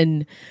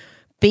 Britton,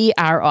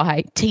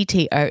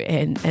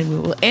 and we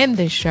will end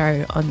the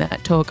show on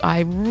that talk. I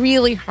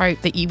really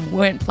hope that you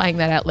weren't playing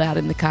that out loud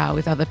in the car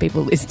with other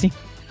people listening.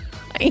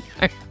 I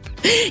hope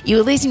you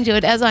were listening to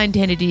it as I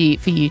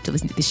intended for you to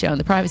listen to this show in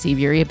the privacy of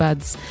your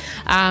earbuds.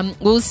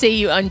 We'll see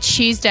you on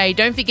Tuesday.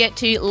 Don't forget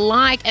to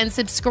like and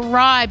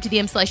subscribe to the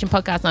Emsolation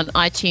podcast on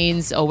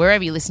iTunes or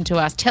wherever you listen to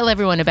us. Tell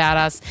everyone about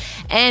us.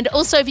 And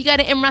also, if you go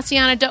to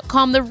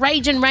mrussiana.com, the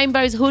Rage and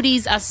Rainbows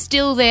hoodies are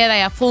still there.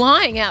 They are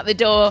flying out the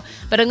door,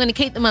 but I'm going to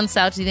keep them on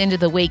sale to the end of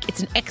the week.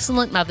 It's an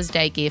excellent Mother's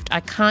Day gift. I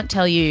can't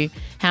tell you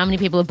how many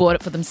people have bought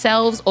it for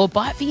themselves or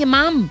buy it for your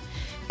mum.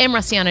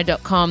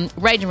 mrussiana.com,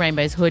 Rage and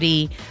Rainbows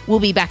hoodie.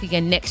 We'll be back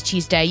again next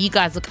Tuesday. You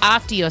guys look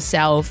after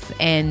yourself,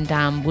 and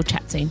we'll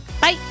chat soon.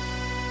 Bye.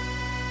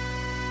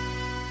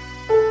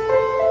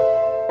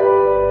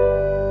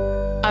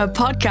 A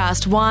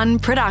Podcast One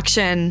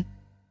production.